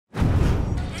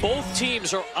Both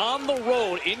teams are on the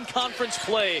road in conference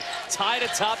play, tied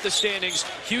atop the standings.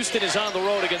 Houston is on the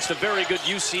road against a very good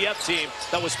UCF team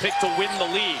that was picked to win the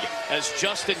league, as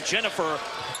Justin Jennifer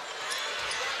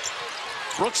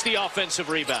Brooks the offensive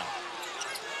rebound.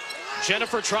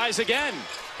 Jennifer tries again,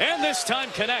 and this time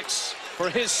connects for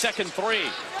his second three.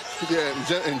 Yeah,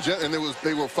 and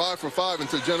they were 5 for 5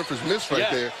 until Jennifer's miss right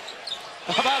there.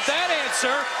 How about that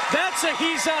answer? That's a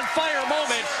he's on fire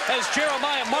moment as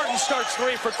Jeremiah Martin starts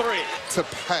 3 for 3. To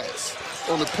pass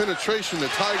on the penetration, the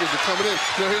Tigers are coming in.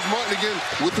 Now here's Martin again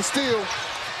with the steal.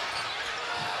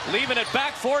 Leaving it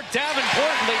back for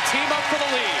Davenport, and they team up for the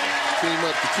lead. Team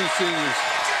up, the two seniors.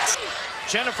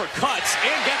 Jennifer cuts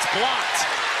and gets blocked.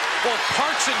 Both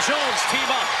Parks and Jones team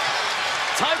up.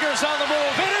 Tigers on the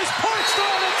move. It is Parks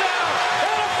throwing it down.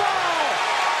 And a foul.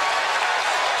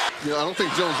 You know, I don't think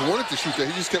Jones wanted to shoot that.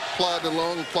 He just kept plodding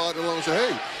along and said,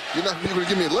 hey, you're not going to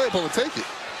give me a layup, I'm going to take it.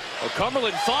 Well,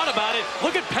 Cumberland thought about it.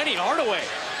 Look at Penny Hardaway.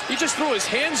 He just threw his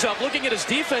hands up, looking at his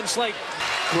defense like...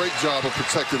 Great job of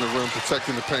protecting the rim,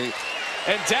 protecting the paint.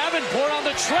 And Davenport on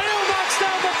the trail knocks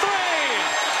down the three.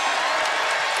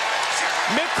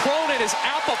 Mick Cronin is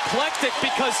apoplectic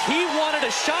because he wanted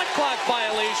a shot clock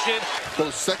violation.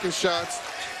 Those second shots,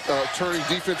 turning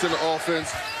defense into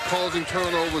offense, causing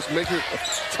turnovers, making it a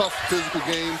tough physical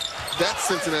game. That's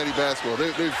Cincinnati basketball.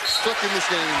 They've stuck in this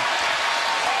game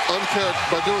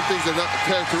by doing things that are not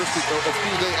characteristic of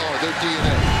who they are, their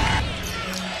DNA.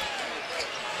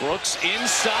 Brooks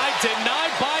inside,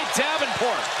 denied by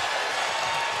Davenport.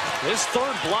 His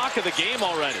third block of the game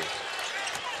already.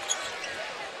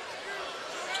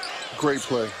 Great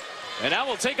play. And now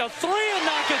we'll take a three and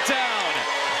knock it down.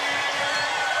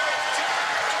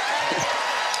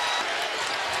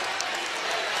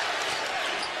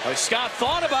 Scott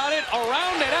thought about it,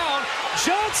 around and out.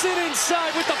 Johnson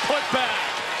inside with the putback.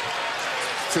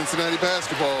 Cincinnati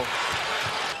basketball.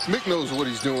 Mick knows what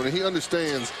he's doing, and he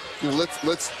understands. You know,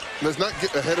 let's not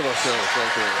get ahead of ourselves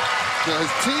right there. Now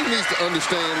his team needs to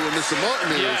understand where Mr. Martin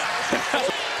is. Yeah.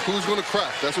 Who's going to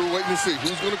crack? That's what we're waiting to see.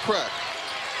 Who's going to crack?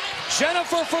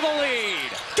 Jennifer for the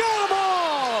lead. Got them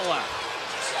all.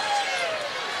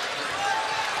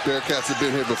 Bearcats have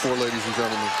been here before, ladies and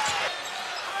gentlemen.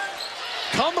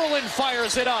 Cumberland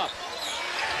fires it up.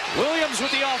 Williams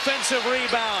with the offensive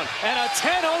rebound. And a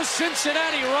 10-0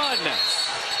 Cincinnati run.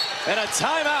 And a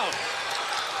timeout.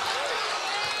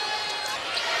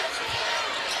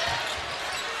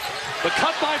 The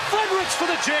cut by Fredericks for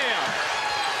the jam.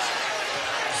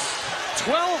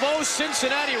 12-0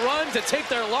 Cincinnati run to take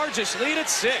their largest lead at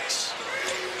 6.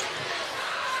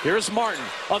 Here's Martin.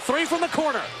 A three from the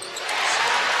corner.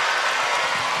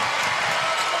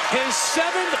 His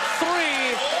 7th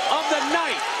three of the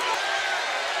night.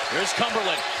 Here's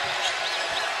Cumberland.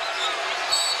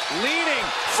 Leading,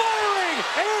 firing,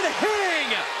 and hitting.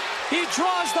 He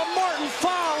draws the Martin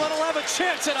foul, and he'll have a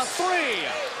chance at a three.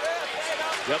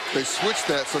 Yep. They switched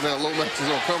that, so now Lomax is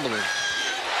on Cumberland.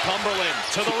 Cumberland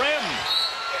to the rim.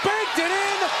 Banked it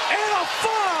in, and a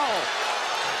foul.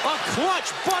 A clutch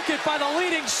bucket by the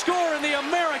leading scorer in the